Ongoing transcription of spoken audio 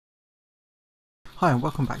Hi and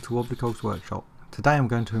welcome back to Wobblycogs workshop. Today I'm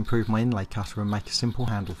going to improve my inlay cutter and make a simple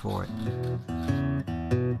handle for it.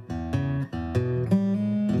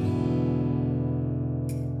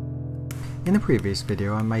 In the previous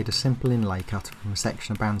video I made a simple inlay cutter from a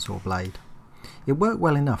section of bandsaw blade. It worked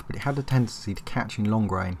well enough, but it had a tendency to catch in long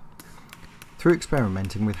grain. Through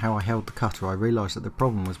experimenting with how I held the cutter, I realised that the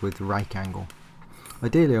problem was with the rake angle.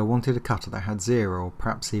 Ideally I wanted a cutter that had zero or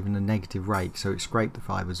perhaps even a negative rake so it scraped the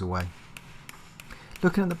fibres away.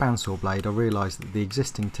 Looking at the bandsaw blade, I realised that the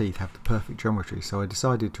existing teeth have the perfect geometry, so I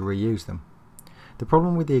decided to reuse them. The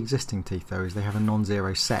problem with the existing teeth though is they have a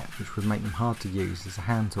non-zero set, which would make them hard to use as a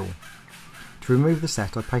hand tool. To remove the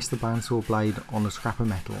set, I placed the bandsaw blade on a scrap of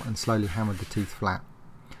metal and slowly hammered the teeth flat.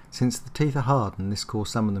 Since the teeth are hardened, this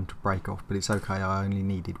caused some of them to break off, but it's okay, I only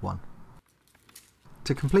needed one.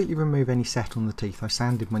 To completely remove any set on the teeth, I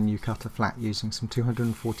sanded my new cutter flat using some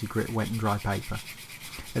 240 grit wet and dry paper.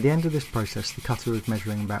 At the end of this process, the cutter was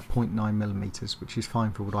measuring about 0.9mm, which is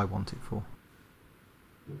fine for what I want it for.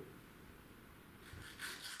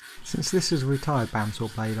 Since this is a retired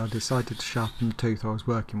bandsaw blade, I decided to sharpen the tooth I was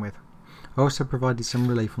working with. I also provided some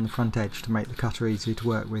relief on the front edge to make the cutter easier to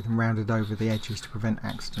work with and rounded over the edges to prevent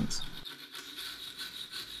accidents.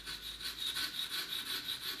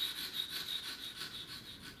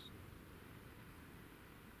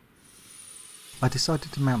 I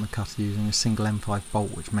decided to mount the cutter using a single M5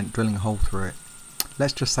 bolt, which meant drilling a hole through it.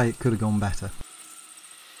 Let's just say it could have gone better.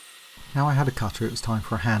 Now I had a cutter, it was time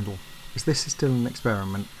for a handle. As this is still an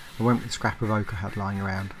experiment, I went with the scrap of oak I had lying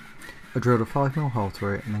around. I drilled a 5mm hole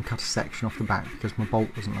through it and then cut a section off the back because my bolt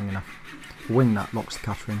wasn't long enough. A wing nut locks the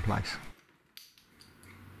cutter in place.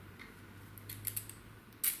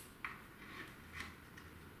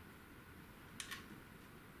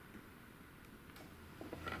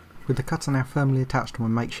 With the cutter now firmly attached to my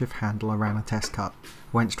makeshift handle, I ran a test cut. I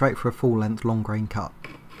went straight for a full length long grain cut.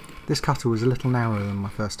 This cutter was a little narrower than my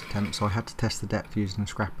first attempt, so I had to test the depth using a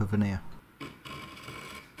scrap of veneer.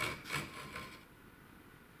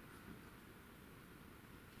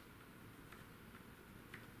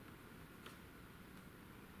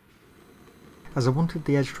 As I wanted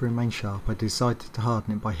the edge to remain sharp, I decided to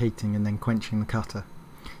harden it by heating and then quenching the cutter.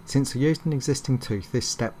 Since I used an existing tooth, this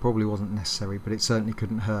step probably wasn't necessary, but it certainly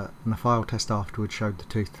couldn't hurt, and a file test afterwards showed the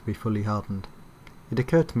tooth to be fully hardened. It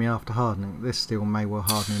occurred to me after hardening that this steel may well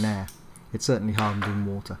harden in air. It certainly hardened in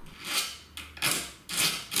water.